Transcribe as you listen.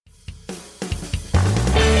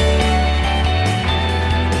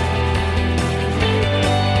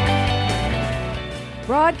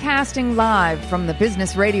Broadcasting live from the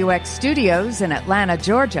Business Radio X studios in Atlanta,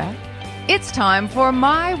 Georgia, it's time for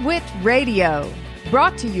My Wit Radio,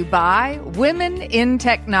 brought to you by Women in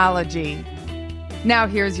Technology. Now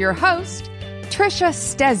here's your host, Tricia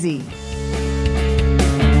Stezzi.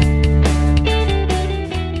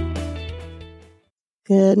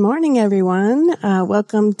 Good morning, everyone.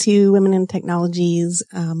 Welcome to Women in Technology's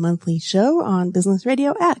monthly show on Business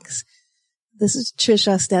Radio X. This is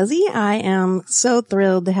Tricia Stezzi. I am so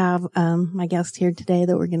thrilled to have my guest here today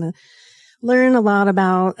that we're going to learn a lot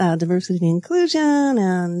about diversity and inclusion,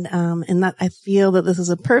 and that I feel that this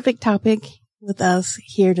is a perfect topic with us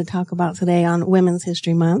here to talk about today on Women's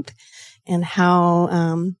History Month and how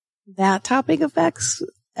that topic affects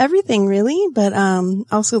everything really, but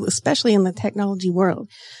also especially in the technology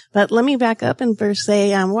world. But let me back up and first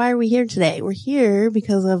say, why are we here today? We're here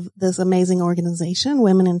because of this amazing organization,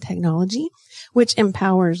 Women in Technology, which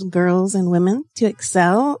empowers girls and women to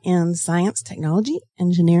excel in science, technology,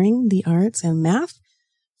 engineering, the arts, and math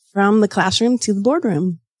from the classroom to the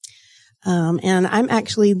boardroom. And I'm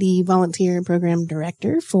actually the volunteer program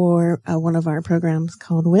director for one of our programs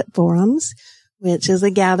called WIT Forums, which is a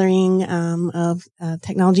gathering of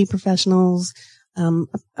technology professionals.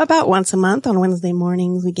 About once a month on Wednesday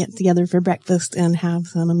mornings, we get together for breakfast and have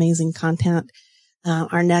some amazing content.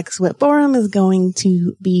 Our next WIT Forum is going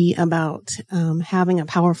to be about having a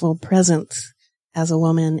powerful presence as a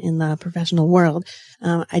woman in the professional world.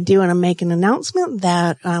 I do want to make an announcement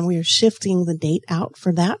that we are shifting the date out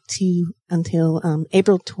for that to until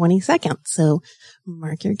April 22nd. So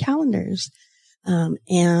mark your calendars.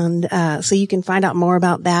 So you can find out more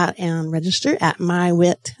about that and register at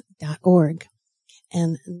mywit.org.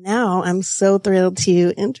 And now I'm so thrilled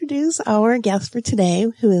to introduce our guest for today,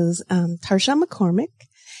 who is Tarsha McCormick,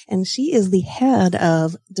 and she is the head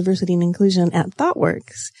of diversity and inclusion at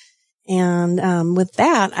ThoughtWorks. And with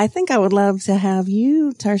that, I think I would love to have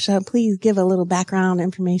you, Tarsha, please give a little background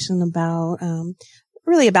information about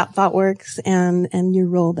really about ThoughtWorks and your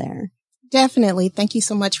role there. Definitely. Thank you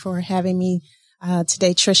so much for having me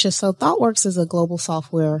today, Tricia. So ThoughtWorks is a global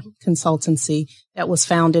software consultancy that was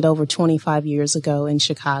founded over 25 years ago in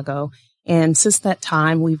Chicago. And since that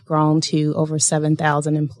time, we've grown to over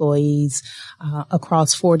 7,000 employees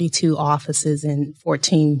across 42 offices in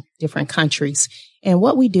 14 different countries. And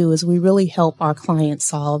what we do is we really help our clients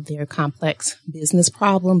solve their complex business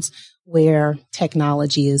problems where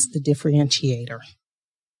technology is the differentiator.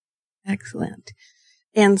 Excellent.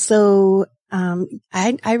 And so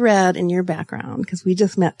I read in your background, because we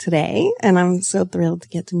just met today, and I'm so thrilled to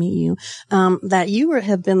get to meet you, that you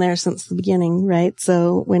have been there since the beginning, right?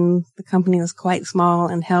 So when the company was quite small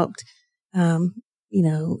and helped,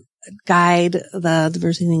 guide the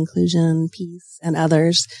diversity and inclusion piece and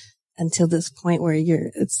others until this point where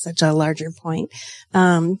it's such a larger point.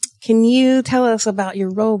 Can you tell us about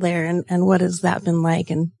your role there and what has that been like,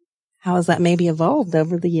 and how has that maybe evolved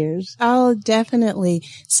over the years? Oh, definitely.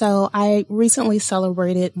 So I recently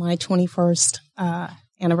celebrated my 21st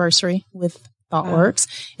anniversary with ThoughtWorks.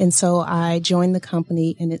 Wow. And so I joined the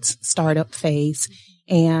company in its startup phase.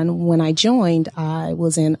 And when I joined, I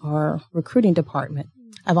was in our recruiting department.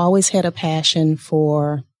 I've always had a passion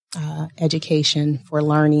for education, for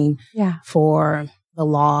learning, for the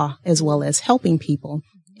law, as well as helping people.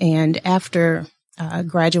 And after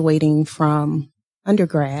graduating from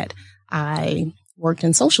undergrad, I worked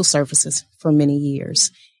in social services for many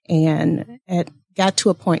years, and it got to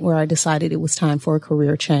a point where I decided it was time for a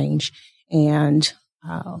career change, and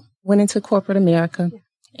went into corporate America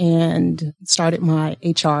and started my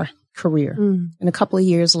HR career. And a couple of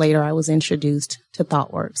years later, I was introduced to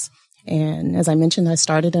ThoughtWorks. And as I mentioned, I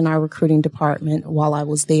started in our recruiting department. While I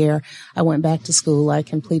was there, I went back to school. I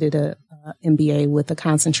completed a MBA with a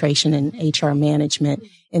concentration in HR management,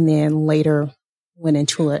 and then later went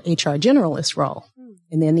into an HR generalist role,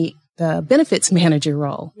 and then the benefits manager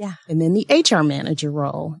role, and then the HR manager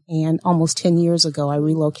role. And almost 10 years ago, I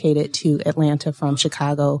relocated to Atlanta from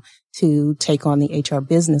Chicago to take on the HR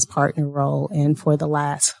business partner role. And for the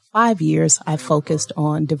last 5 years, I focused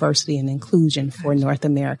on diversity and inclusion for North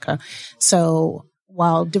America. So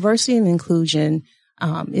while diversity and inclusion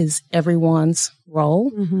is everyone's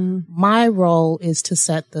role. My role is to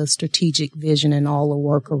set the strategic vision and all the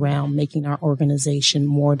work around making our organization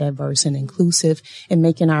more diverse and inclusive, and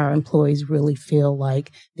making our employees really feel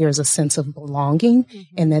like there's a sense of belonging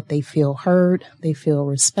and that they feel heard, they feel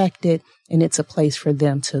respected, and it's a place for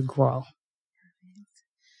them to grow.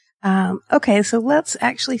 Okay, so let's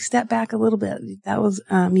actually step back a little bit. That was,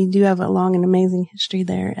 you do have a long and amazing history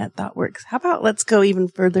there at ThoughtWorks. How about let's go even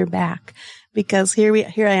further back? Because here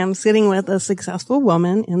I am sitting with a successful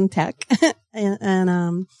woman in tech.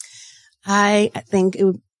 and I think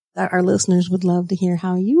our listeners would love to hear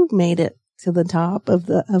how you made it to the top of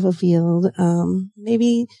a field.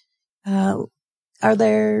 Maybe, are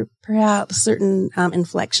there perhaps certain,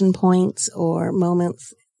 inflection points or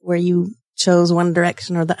moments where you chose one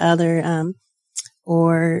direction or the other,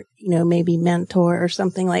 or, maybe mentor or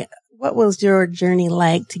something like, what was your journey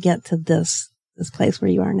like to get to this place where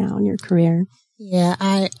you are now in your career? Yeah,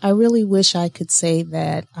 I really wish I could say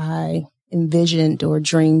that I envisioned or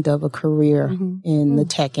dreamed of a career in the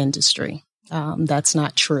tech industry. That's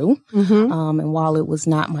not true. And while it was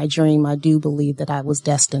not my dream, I do believe that I was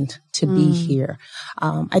destined to be here.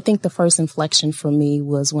 I think the first inflection for me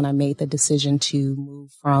was when I made the decision to move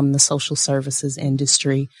from the social services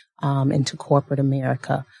industry into corporate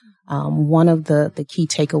America. One of the key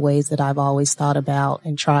takeaways that I've always thought about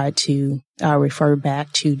and tried to refer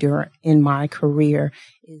back to in my career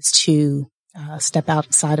is to step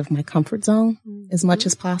outside of my comfort zone as much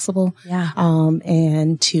as possible. Yeah.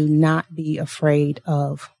 And to not be afraid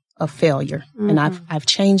of failure. And I've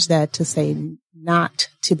changed that to say not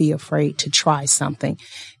to be afraid to try something,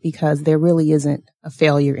 because there really isn't a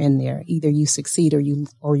failure in there. Either you succeed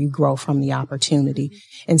or you grow from the opportunity.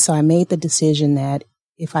 And so I made the decision that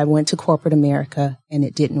if I went to corporate America and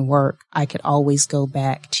it didn't work, I could always go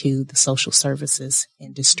back to the social services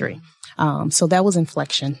industry. So that was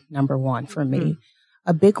inflection number one for me.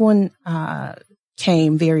 A big one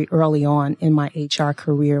came very early on in my HR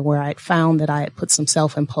career, where I had found that I had put some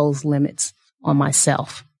self-imposed limits on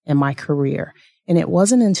myself and my career. And it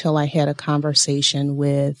wasn't until I had a conversation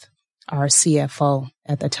with our CFO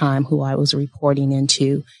at the time, who I was reporting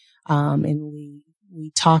into, and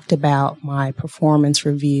we talked about my performance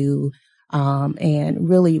review, and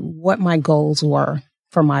really what my goals were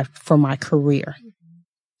for my career.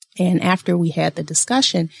 And after we had the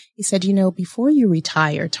discussion, he said, before you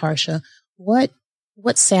retire, Tarsha, what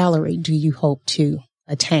salary do you hope to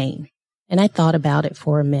attain? And I thought about it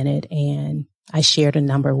for a minute, and I shared a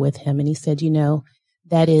number with him, and he said,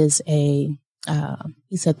 that is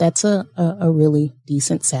he said, that's a really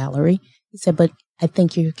decent salary. He said, but I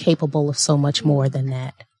think you're capable of so much more than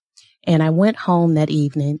that. And I went home that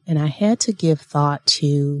evening, and I had to give thought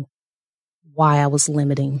to why I was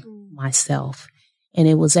limiting myself. And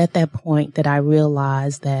it was at that point that I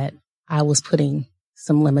realized that I was putting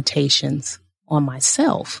some limitations on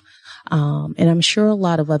myself. And I'm sure a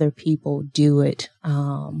lot of other people do it,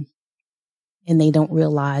 and they don't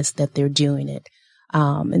realize that they're doing it.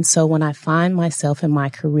 And so when I find myself in my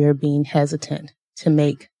career being hesitant to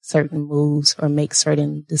make certain moves or make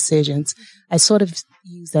certain decisions, I sort of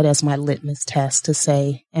use that as my litmus test to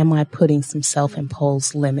say, am I putting some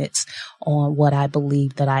self-imposed limits on what I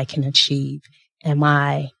believe that I can achieve? Am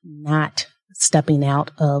I not stepping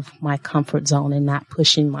out of my comfort zone and not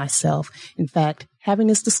pushing myself? In fact, having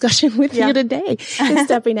this discussion with you today is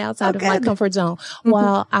stepping outside of my comfort zone.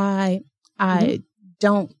 While I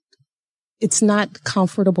don't, it's not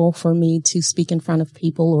comfortable for me to speak in front of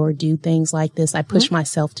people or do things like this. I push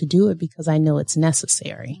myself to do it because I know it's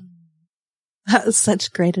necessary. That was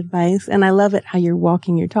such great advice. And I love it how you're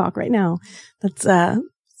walking your talk right now. That's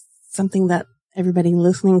something that everybody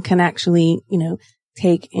listening can actually,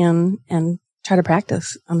 take in and try to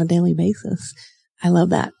practice on a daily basis. I love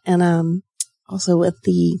that. And also with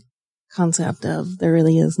the concept of there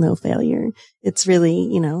really is no failure. It's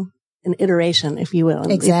really, an iteration, if you will.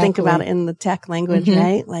 And exactly. You think about it in the tech language,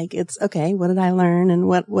 right? Like it's okay. What did I learn? And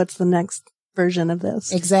what's the next version of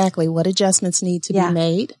this? Exactly. What adjustments need to be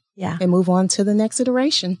made? Yeah. And move on to the next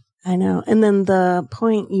iteration. I know. And then the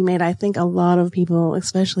point you made, I think a lot of people,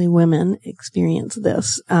 especially women, experience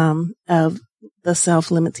this, of the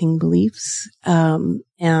self-limiting beliefs.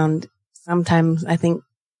 And sometimes I think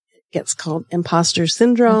it gets called imposter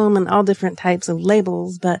syndrome and all different types of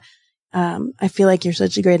labels. But, I feel like you're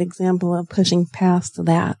such a great example of pushing past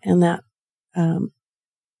that, and that,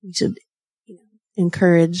 we should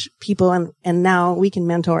encourage people, and now we can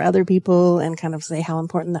mentor other people and kind of say how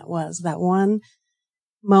important that was. That one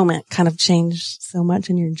moment kind of changed so much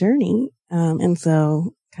in your journey. And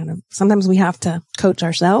so kind of sometimes we have to coach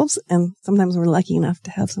ourselves, and sometimes we're lucky enough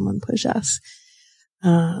to have someone push us.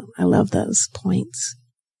 I love those points.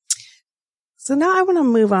 So now I want to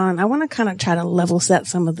move on. I want to kind of try to level set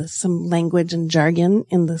some language and jargon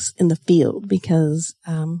in the field, because,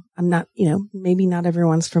 I'm not, maybe not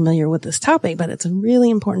everyone's familiar with this topic, but it's a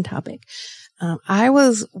really important topic. I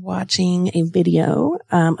was watching a video,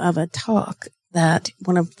 of a talk that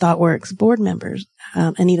one of ThoughtWorks board members,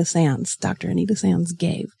 Dr. Anita Sands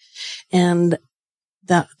gave. And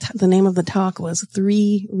the name of the talk was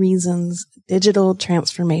 3 Reasons Digital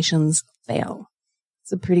Transformations Fail.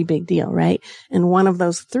 It's a pretty big deal, right? And one of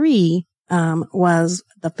those 3 was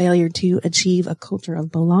the failure to achieve a culture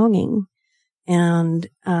of belonging. And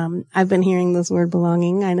I've been hearing this word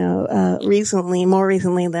belonging, I know, more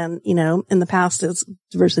recently than, in the past it's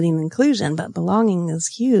diversity and inclusion, but belonging is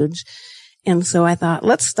huge. And so I thought,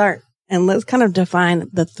 let's start and let's kind of define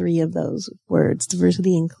the 3 of those words,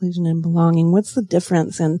 diversity, inclusion, and belonging. What's the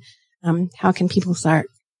difference, and how can people start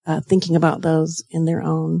thinking about those in their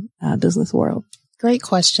own business world? Great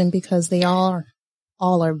question, because they all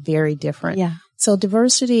are very different. Yeah. So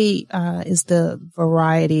diversity is the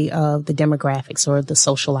variety of the demographics or the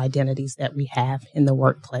social identities that we have in the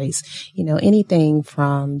workplace. Anything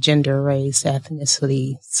from gender, race,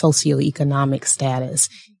 ethnicity, socioeconomic status,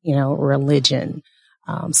 religion,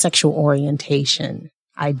 sexual orientation,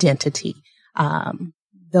 identity. That's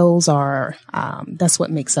what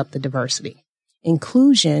makes up the diversity.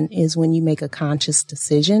 Inclusion is when you make a conscious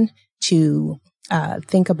decision to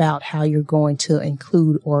think about how you're going to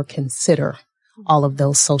include or consider all of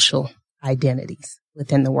those social identities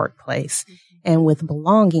within the workplace. And with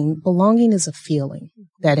belonging is a feeling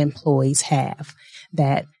that employees have,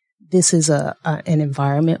 that this is an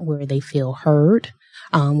environment where they feel heard,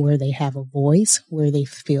 where they have a voice, where they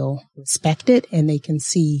feel respected, and they can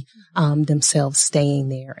see themselves staying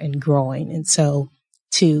there and growing. And so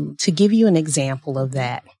to give you an example of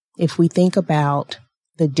that, if we think about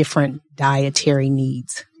the different dietary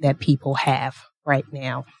needs that people have right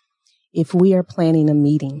now, if we are planning a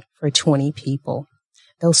meeting for 20 people,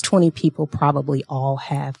 those 20 people probably all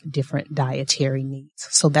have different dietary needs.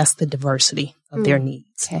 So that's the diversity of their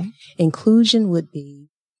needs. Okay. Inclusion would be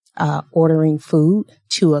ordering food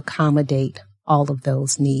to accommodate all of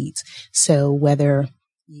those needs. So whether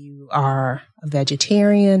you are a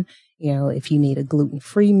vegetarian, if you need a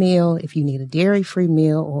gluten-free meal, if you need a dairy-free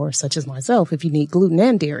meal, or such as myself, if you need gluten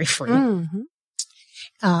and dairy-free.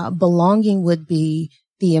 Belonging would be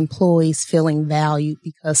the employees feeling valued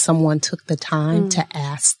because someone took the time to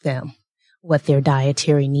ask them what their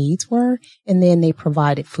dietary needs were, and then they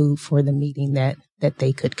provided food for the meeting that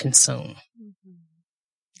they could consume.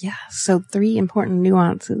 Yeah. So 3 important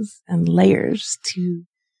nuances and layers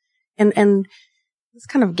and this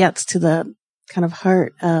kind of gets to the kind of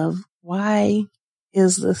heart of why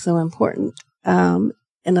is this so important? In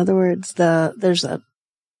other words,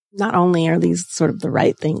 not only are these sort of the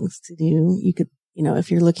right things to do, you could,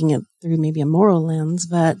 if you're looking at through maybe a moral lens,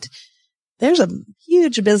 but there's a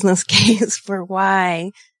huge business case for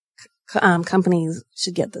why companies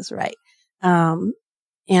should get this right. And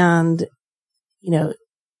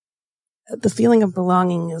the feeling of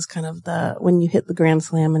belonging is kind of when you hit the grand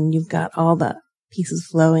slam and you've got all the pieces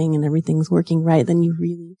flowing and everything's working right, then you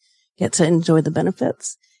really get to enjoy the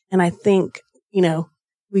benefits. And I think,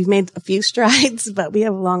 we've made a few strides, but we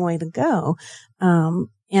have a long way to go.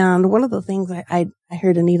 And one of the things I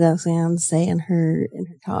heard Anita Sands say in her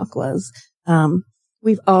talk was,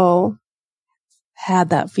 we've all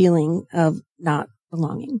had that feeling of not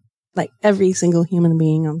belonging. Like every single human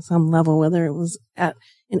being on some level, whether it was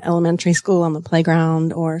in elementary school on the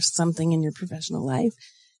playground or something in your professional life.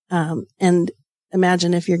 And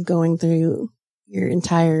imagine if you're going through your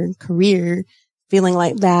entire career feeling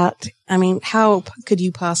like that. I mean, how could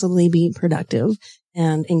you possibly be productive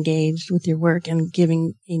and engaged with your work and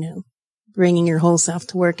bringing your whole self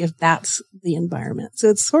to work if that's the environment? So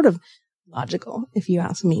it's sort of logical, if you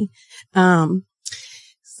ask me.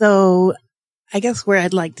 So I guess where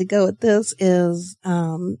I'd like to go with this is,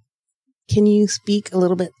 can you speak a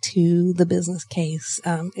little bit to the business case?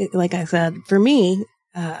 Like I said, for me,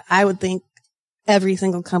 I would think every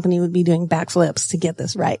single company would be doing backflips to get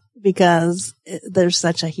this right because there's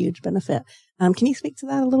such a huge benefit. Can you speak to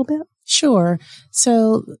that a little bit? Sure.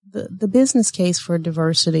 So the business case for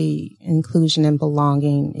diversity, inclusion, and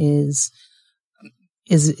belonging is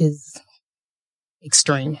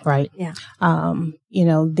extreme, right? Yeah.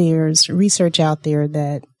 There's research out there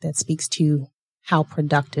that speaks to how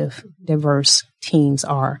productive diverse teams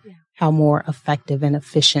are, how more effective and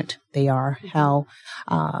efficient they are, how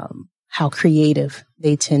creative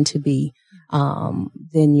they tend to be,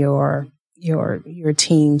 than your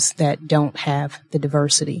teams that don't have the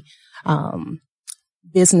diversity.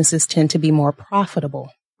 Businesses tend to be more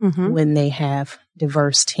profitable when they have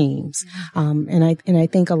diverse teams. And I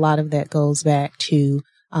think a lot of that goes back to,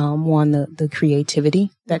 the creativity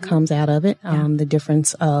that comes out of it, the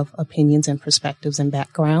difference of opinions and perspectives and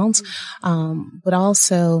backgrounds. But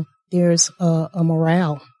also there's a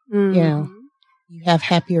morale, you have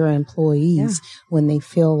happier employees when they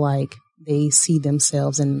feel like they see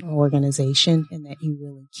themselves in an organization and that you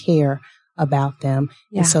really care about them.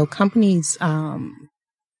 And so companies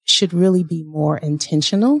should really be more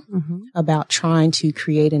intentional about trying to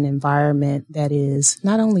create an environment that is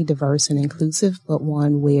not only diverse and inclusive, but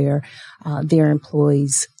one where their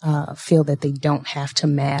employees feel that they don't have to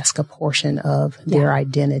mask a portion of their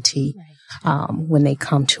identity when they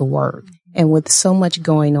come to work. And with so much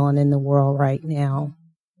going on in the world right now,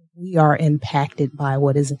 we are impacted by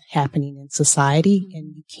what is happening in society,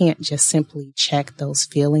 and you can't just simply check those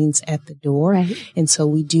feelings at the door. Right. And so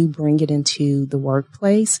we do bring it into the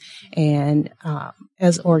workplace. And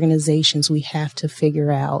as organizations, we have to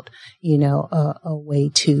figure out, a way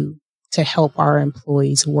to help our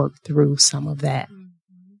employees work through some of that.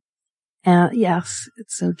 Yes,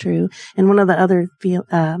 it's so true. And one of the other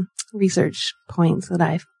research points that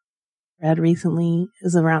I've read recently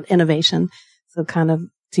is around innovation. So kind of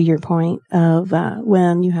to your point of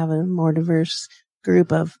when you have a more diverse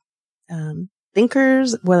group of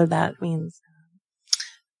thinkers, whether that means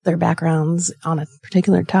their backgrounds on a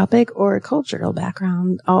particular topic or a cultural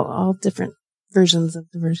background, all different versions of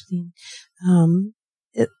diversity,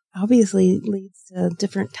 it obviously leads to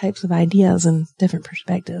different types of ideas and different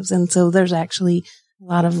perspectives. And so there's actually a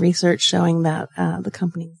lot of research showing that the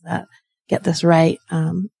companies that get this right,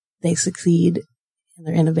 they succeed in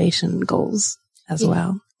their innovation goals as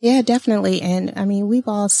well. Yeah, definitely. And I mean, we've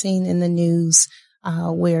all seen in the news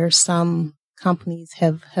where some companies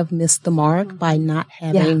have missed the mark by not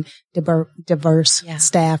having diverse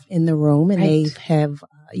staff in the room, and they have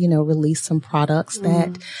released some products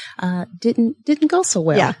that didn't go so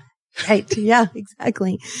well. Yeah, right. Yeah,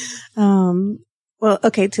 exactly. Well,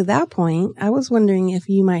 okay. To that point, I was wondering if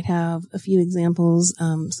you might have a few examples.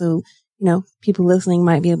 So people listening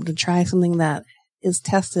might be able to try something that is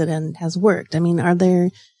tested and has worked. I mean, are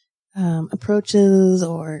there approaches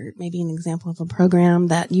or maybe an example of a program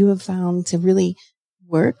that you have found to really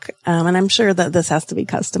work? And I'm sure that this has to be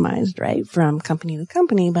customized, right, from company to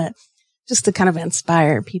company, but just to kind of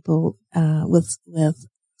inspire people with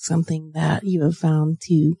something that you have found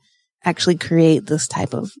to actually create this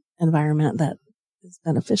type of environment that is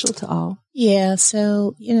beneficial to all. Yeah.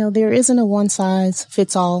 So, there isn't a one size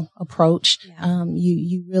fits all approach. Yeah.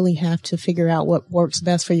 You really have to figure out what works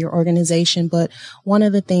best for your organization. But one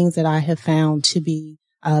of the things that I have found to be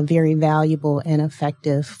very valuable and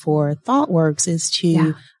effective for ThoughtWorks is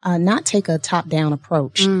to not take a top down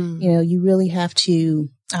approach. You really have to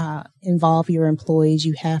involve your employees.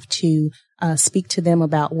 You have to speak to them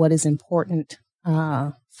about what is important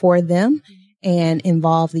for them, and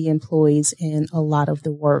involve the employees in a lot of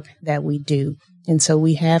the work that we do. And so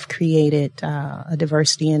we have created a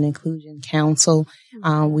diversity and inclusion council.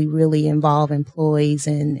 We really involve employees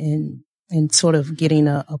in sort of getting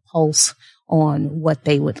a pulse on what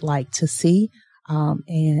they would like to see.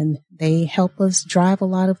 And they help us drive a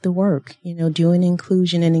lot of the work. Doing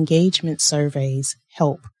inclusion and engagement surveys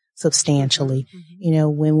help substantially.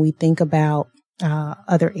 When we think about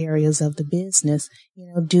other areas of the business,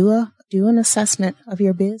 do an assessment of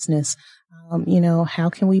your business. How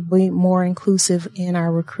can we be more inclusive in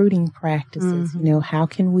our recruiting practices? How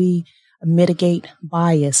can we mitigate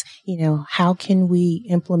bias? How can we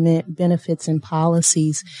implement benefits and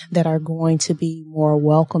policies that are going to be more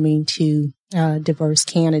welcoming to diverse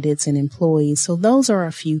candidates and employees? So those are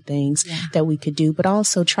a few things that we could do, but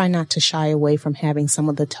also try not to shy away from having some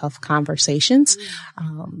of the tough conversations,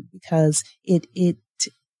 because it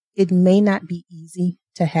may not be easy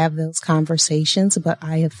to have those conversations, but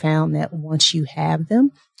I have found that once you have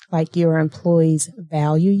them, like, your employees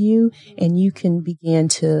value you, and you can begin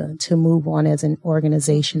to move on as an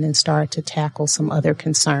organization and start to tackle some other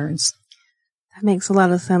concerns. That makes a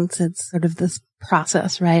lot of sense. It's sort of this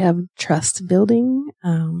process, right, of trust building.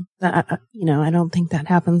 That, I don't think that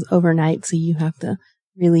happens overnight. So you have to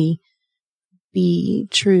really be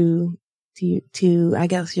true to, I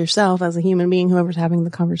guess, yourself as a human being, whoever's having the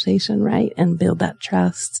conversation, right? And build that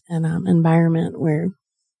trust and environment where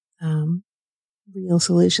real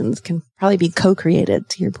solutions can probably be co-created,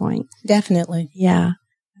 to your point. Definitely. Yeah,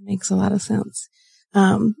 that makes a lot of sense.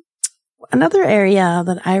 Another area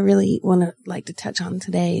that I really like to touch on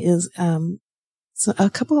today is so a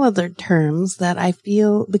couple other terms that I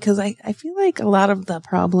feel, because I feel like a lot of the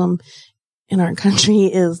problem in our country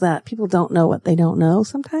is that people don't know what they don't know.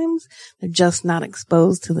 Sometimes they're just not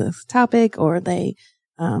exposed to this topic, or they,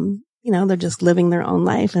 they're just living their own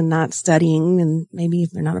life and not studying. And maybe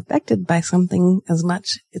if they're not affected by something as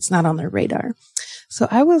much, it's not on their radar. So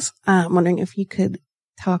I was wondering if you could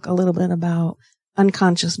talk a little bit about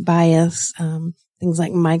unconscious bias, things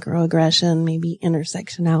like microaggression, maybe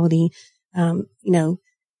intersectionality.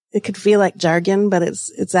 It could feel like jargon, but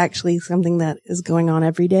it's actually something that is going on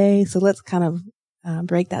every day. So let's kind of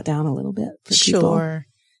break that down a little bit for people. Sure.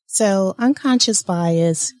 So unconscious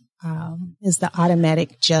bias is the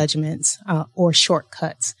automatic judgments or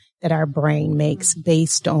shortcuts that our brain makes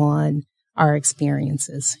based on our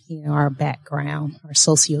experiences, our background, our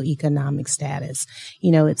socioeconomic status.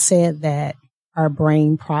 It's said that our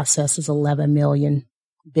brain processes 11 million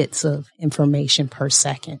bits of information per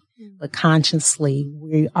second, but consciously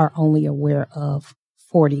we are only aware of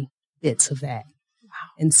 40 bits of that. Wow.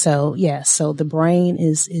 And so, so the brain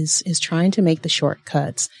is trying to make the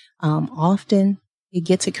shortcuts. Often it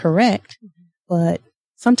gets it correct, but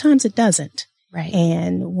sometimes it doesn't. Right.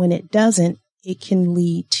 And when it doesn't, it can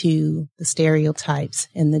lead to the stereotypes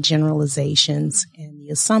and the generalizations and the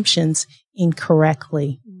assumptions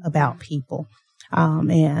incorrectly about people.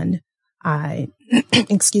 And I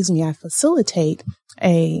facilitate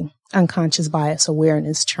a unconscious bias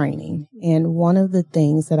awareness training. And one of the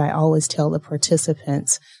things that I always tell the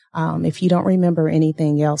participants, if you don't remember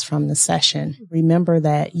anything else from the session, remember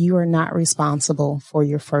that you are not responsible for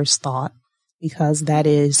your first thought, because that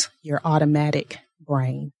is your automatic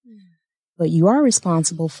brain. But you are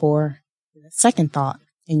responsible for the second thought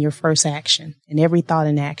and your first action and every thought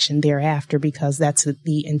and action thereafter, because that's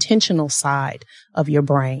the intentional side of your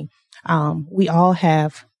brain. We all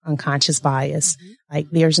have unconscious bias. Like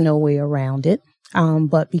there's no way around it.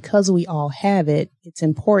 But because we all have it, it's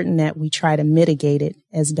important that we try to mitigate it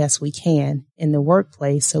as best we can in the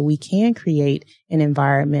workplace so we can create an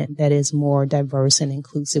environment that is more diverse and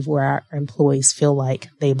inclusive where our employees feel like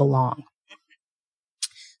they belong.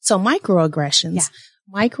 So microaggressions. Yeah.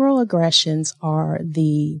 Microaggressions are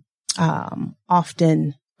the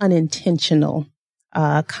often unintentional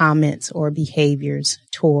comments or behaviors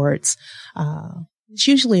towards it's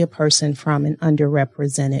usually a person from an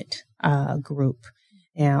underrepresented group.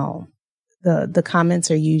 Now, the comments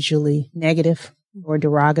are usually negative or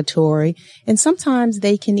derogatory, and sometimes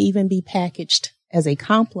they can even be packaged as a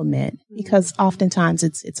compliment because oftentimes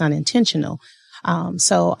it's unintentional.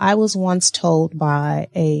 So I was once told by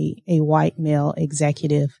a white male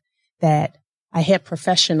executive that I had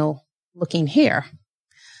professional looking hair.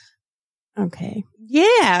 Okay.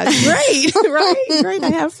 Yeah, great, right, great.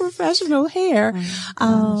 I have professional hair.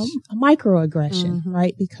 Microaggression,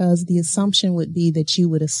 right? Because the assumption would be that you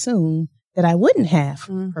would assume that I wouldn't have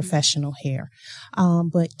professional hair.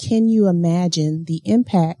 But can you imagine the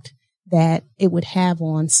impact that it would have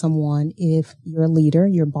on someone if your leader,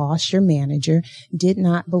 your boss, your manager did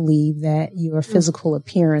not believe that your physical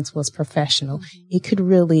appearance was professional? It could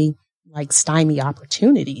really stymie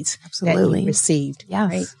opportunities that you received.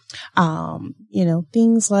 Yes. Right?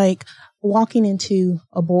 Things like walking into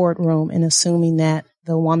a boardroom and assuming that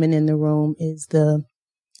the woman in the room is the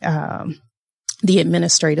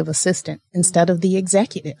administrative assistant instead of the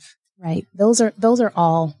executive. Right. Those are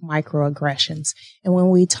all microaggressions. And when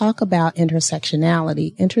we talk about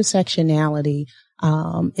intersectionality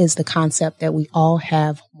is the concept that we all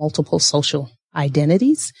have multiple social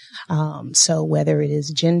identities. So whether it is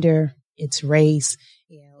gender, it's race,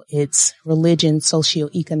 it's religion,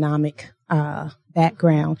 socioeconomic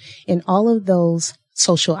background, and all of those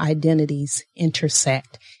social identities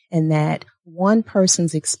intersect, and that one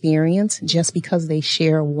person's experience, just because they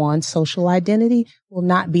share one social identity, will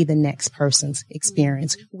not be the next person's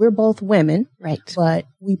experience. We're both women, right? But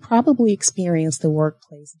we probably experience the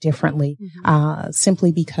workplace differently,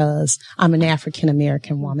 simply because I'm an African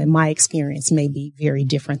American woman. My experience may be very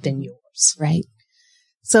different than yours, right?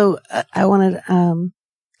 So I wanted to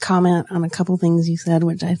comment on a couple things you said,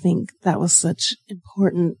 which I think that was such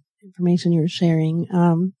important information you were sharing.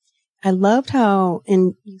 I loved how,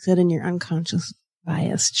 you said in your unconscious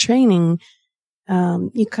bias training,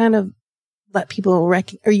 you kind of let people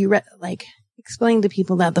explain to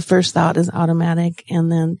people that the first thought is automatic,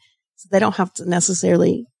 and then so they don't have to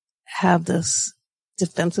necessarily have this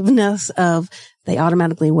defensiveness of they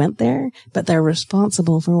automatically went there, but they're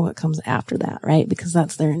responsible for what comes after that, right? Because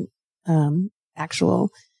that's their actual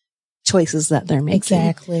choices that they're making.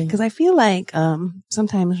 Exactly. Because I feel like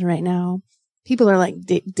sometimes right now, people are like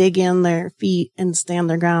dig in their feet and stand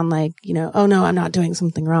their ground oh no, I'm not doing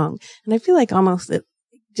something wrong. And I feel like almost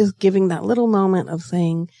just giving that little moment of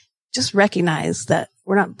saying, just recognize that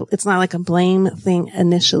it's not like a blame thing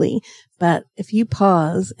initially, but if you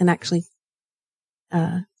pause and actually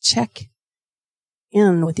check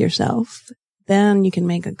in with yourself, then you can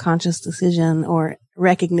make a conscious decision or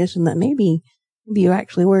recognition that maybe you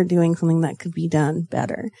actually were doing something that could be done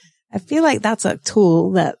better. I feel like that's a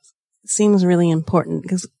tool that seems really important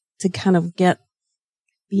because to kind of get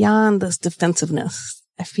beyond this defensiveness.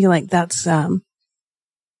 I feel like that's,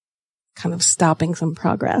 kind of stopping some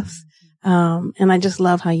progress. And I just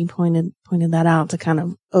love how you pointed that out to kind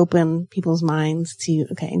of open people's minds to,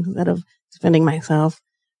 okay, instead of defending myself,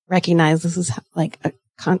 recognize this is like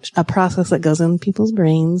a process that goes in people's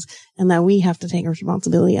brains, and that we have to take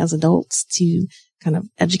responsibility as adults to kind of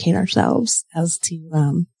educate ourselves as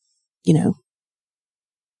to,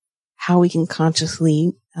 how we can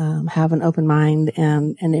consciously, have an open mind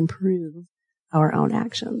and improve our own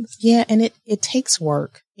actions. Yeah. And it takes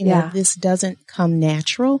work. This doesn't come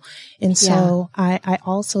natural. And so I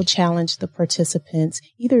also challenge the participants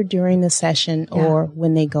either during the session or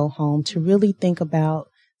when they go home to really think about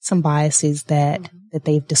some biases that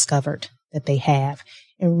they've discovered that they have,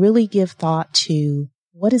 and really give thought to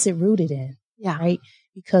what is it rooted in? Yeah. Right.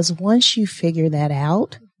 Because once you figure that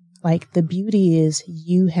out, like the beauty is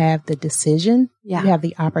you have the decision, you have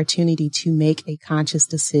the opportunity to make a conscious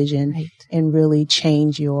decision and really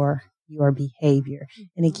change your behavior.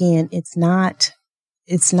 And again, it's not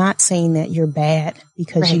saying that you're bad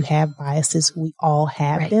because you have biases. We all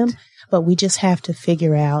have them, but we just have to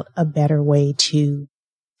figure out a better way to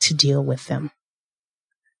deal with them.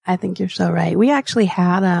 I think you're so right. We actually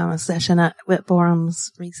had a session at WIT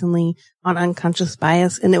Forums recently on unconscious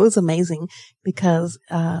bias, and it was amazing because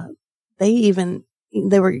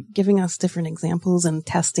they were giving us different examples and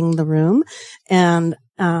testing the room, and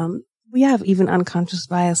we have even unconscious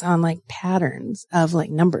bias on like patterns of like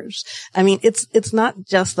numbers. I mean, it's not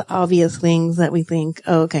just the obvious things that we think,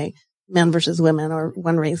 oh, okay, men versus women or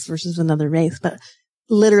one race versus another race, but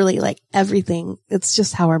literally like everything. It's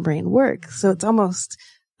just how our brain works. So it's almost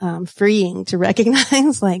freeing to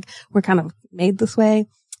recognize like we're kind of made this way.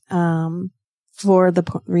 For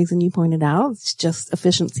the reason you pointed out, it's just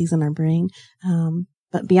efficiencies in our brain.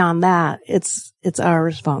 But beyond that, it's our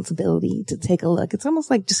responsibility to take a look. It's almost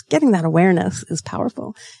like just getting that awareness is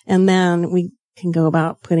powerful. And then we can go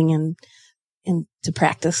about putting into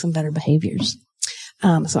practice some better behaviors.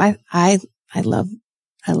 So I love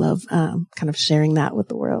kind of sharing that with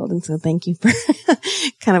the world. And so thank you for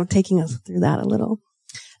kind of taking us through that a little.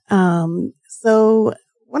 So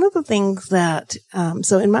one of the things that,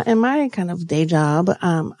 so in my kind of day job,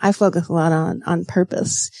 I focus a lot on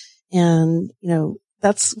purpose. And,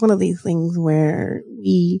 that's one of these things where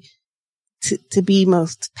to be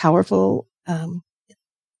most powerful,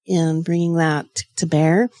 in bringing that to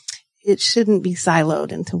bear, it shouldn't be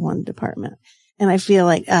siloed into one department. And I feel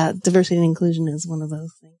like, diversity and inclusion is one of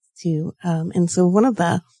those things too. And so one of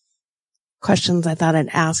the questions I thought I'd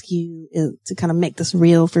ask you is to kind of make this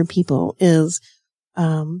real for people is,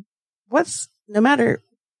 no matter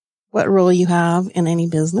what role you have in any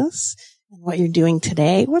business and what you're doing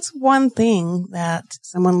today, what's one thing that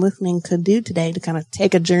someone listening could do today to kind of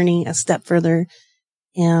take a journey a step further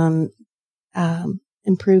and,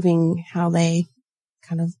 improving how they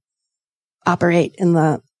kind of operate in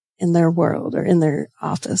their world or in their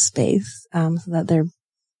office space, so that they're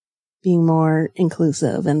being more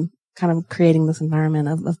inclusive and kind of creating this environment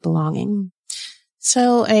of belonging?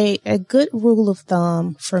 So a good rule of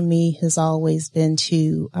thumb for me has always been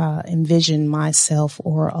to envision myself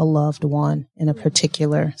or a loved one in a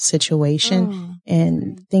particular situation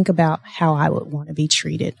and think about how I would want to be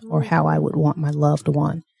treated or how I would want my loved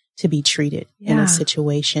one to be treated in a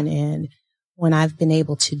situation. And when I've been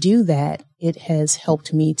able to do that, it has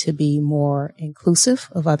helped me to be more inclusive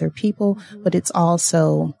of other people, but it's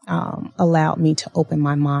also allowed me to open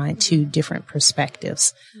my mind to different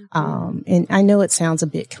perspectives. And I know it sounds a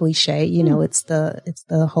bit cliche, it's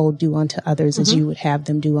the whole do unto others as you would have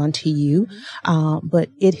them do unto you. But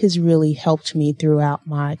it has really helped me throughout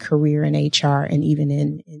my career in HR and even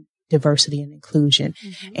in diversity and inclusion.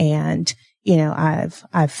 And,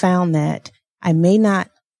 I've found that I may not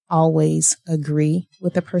always agree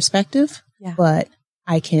with the perspective, but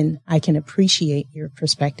I can appreciate your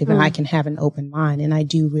perspective and I can have an open mind. And I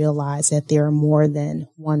do realize that there are more than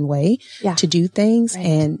one way to do things,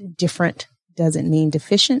 and different doesn't mean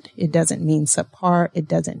deficient. It doesn't mean subpar. It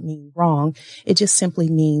doesn't mean wrong. It just simply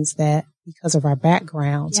means that because of our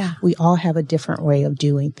backgrounds, we all have a different way of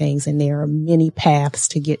doing things, and there are many paths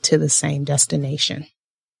to get to the same destination.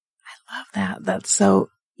 I love that. That's so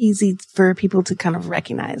easy for people to kind of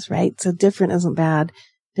recognize, right? So different isn't bad.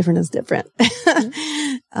 Different is different.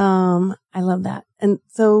 I love that. And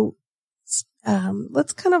so,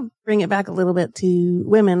 let's kind of bring it back a little bit to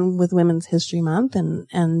women with Women's History Month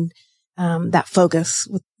and that focus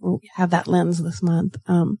have that lens this month.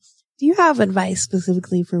 Do you have advice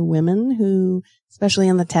specifically for women who, especially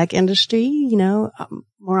in the tech industry,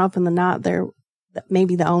 more often than not, they're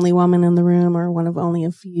maybe the only woman in the room or one of only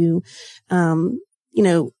a few,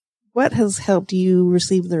 what has helped you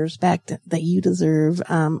receive the respect that you deserve?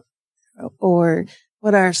 Or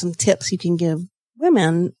what are some tips you can give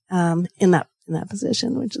women, in that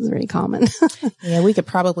position, which is very common? Yeah, we could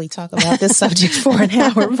probably talk about this subject for an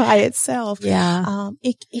hour by itself. Yeah.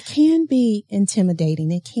 It can be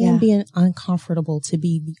intimidating. It can be uncomfortable to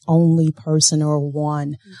be the only person or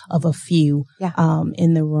one of a few,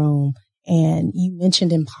 in the room. And you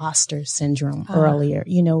mentioned imposter syndrome earlier,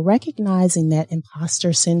 recognizing that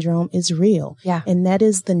imposter syndrome is real. Yeah. And that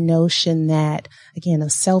is the notion that, again,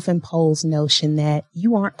 a self-imposed notion that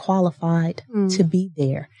you aren't qualified to be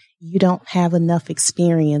there. You don't have enough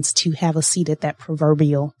experience to have a seat at that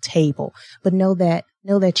proverbial table, but know that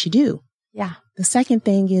you do. Yeah. The second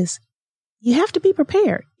thing is you have to be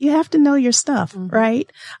prepared. You have to know your stuff, right?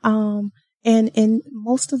 And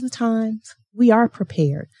most of the times we are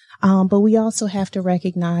prepared. But we also have to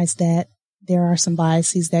recognize that there are some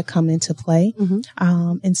biases that come into play.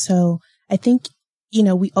 And so I think,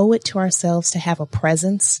 we owe it to ourselves to have a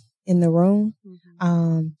presence in the room,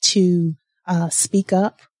 to speak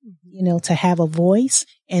up, to have a voice.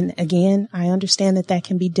 And again, I understand that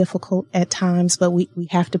can be difficult at times, but we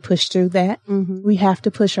have to push through that. We have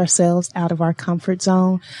to push ourselves out of our comfort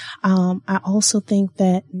zone. I also think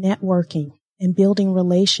that networking and building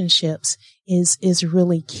relationships is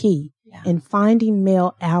really key. And finding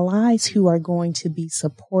male allies who are going to be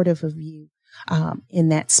supportive of you, in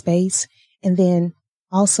that space. And then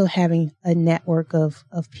also having a network of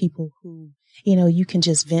people who, you can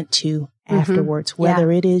just vent to afterwards,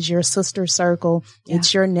 whether it is your sister circle,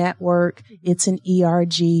 it's your network, it's an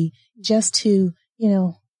ERG, just to,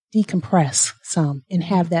 decompress some and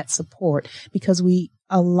have that support, because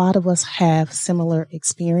a lot of us have similar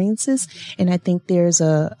experiences. And I think there's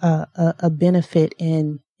a benefit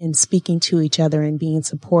in speaking to each other and being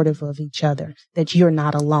supportive of each other, that you're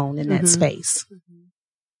not alone in that space.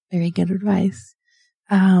 Very good advice.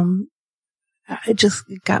 It just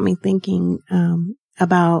got me thinking,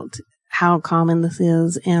 about how common this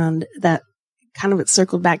is, and that kind of it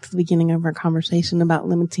circled back to the beginning of our conversation about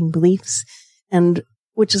limiting beliefs, and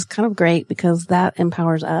which is kind of great because that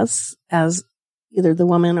empowers us as either the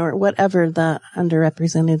woman or whatever the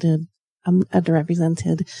underrepresented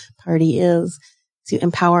party is, to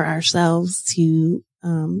empower ourselves to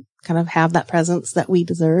kind of have that presence that we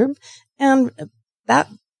deserve, and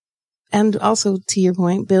also, to your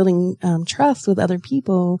point, building trust with other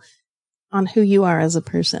people on who you are as a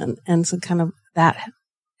person, and so kind of that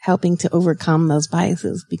helping to overcome those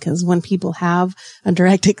biases, because when people have a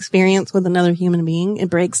direct experience with another human being, it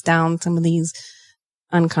breaks down some of these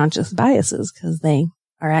unconscious biases because they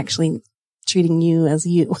are actually treating you as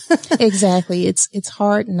you. Exactly. It's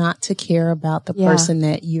hard not to care about the person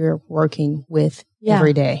that you're working with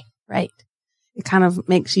every day. Right. It kind of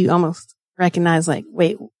makes you almost recognize, like,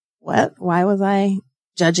 wait, what? Why was I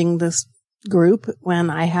judging this group when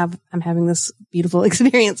I'm having this beautiful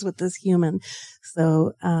experience with this human?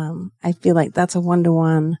 So, I feel like that's a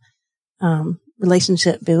one-to-one,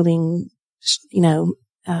 relationship building,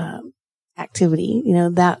 activity,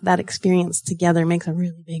 that experience together makes a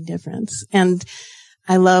really big difference. And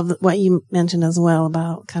I love what you mentioned as well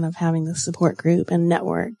about kind of having this support group and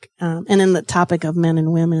network. And in the topic of men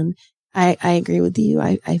and women, I agree with you.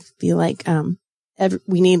 I feel like,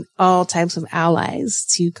 we need all types of allies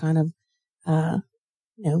to kind of,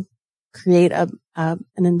 create an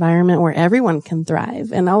environment where everyone can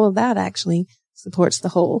thrive. And all of that actually supports the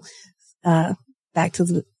whole, back to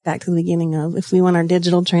the beginning of, if we want our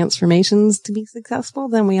digital transformations to be successful,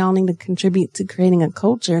 then we all need to contribute to creating a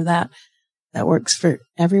culture that works for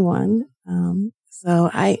everyone.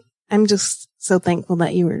 So I'm just so thankful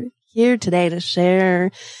that you were here today to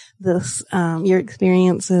share this, your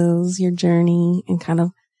experiences, your journey, and kind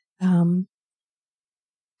of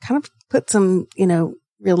put some,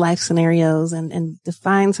 real life scenarios and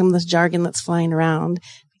define some of this jargon that's flying around,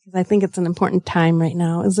 because I think it's an important time right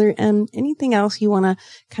now. Is there anything else you want to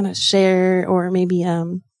kind of share, or maybe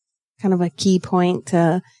kind of a key point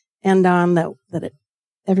to end on that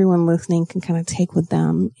everyone listening can kind of take with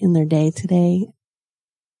them in their day today?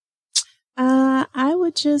 I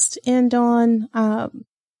would just end on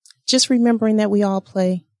just remembering that we all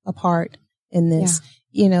play a part in this.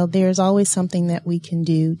 Yeah. There's always something that we can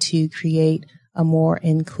do to create a more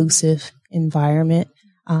inclusive environment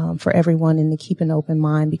for everyone, and to keep an open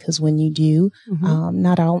mind, because when you do,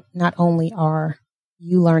 not only are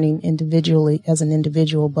you learning individually as an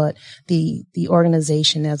individual, but the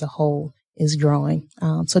organization as a whole is growing.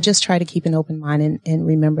 So just try to keep an open mind and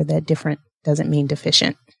remember that different doesn't mean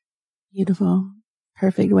deficient. Beautiful.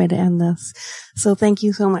 perfect way to end this. So thank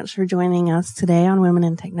you so much for joining us today on Women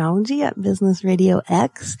in Technology at Business Radio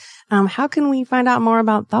X. How can we find out more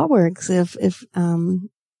about ThoughtWorks if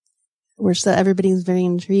everybody's very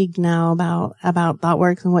intrigued now about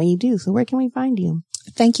ThoughtWorks and what you do. So where can we find you?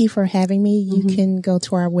 Thank you for having me. You can go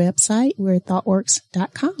to our website. We're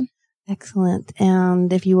thoughtworks.com. Excellent.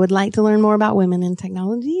 And if you would like to learn more about women in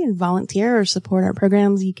technology and volunteer or support our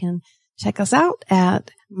programs, you can check us out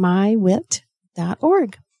at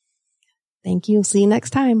mywit.org. Thank you. See you next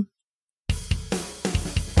time.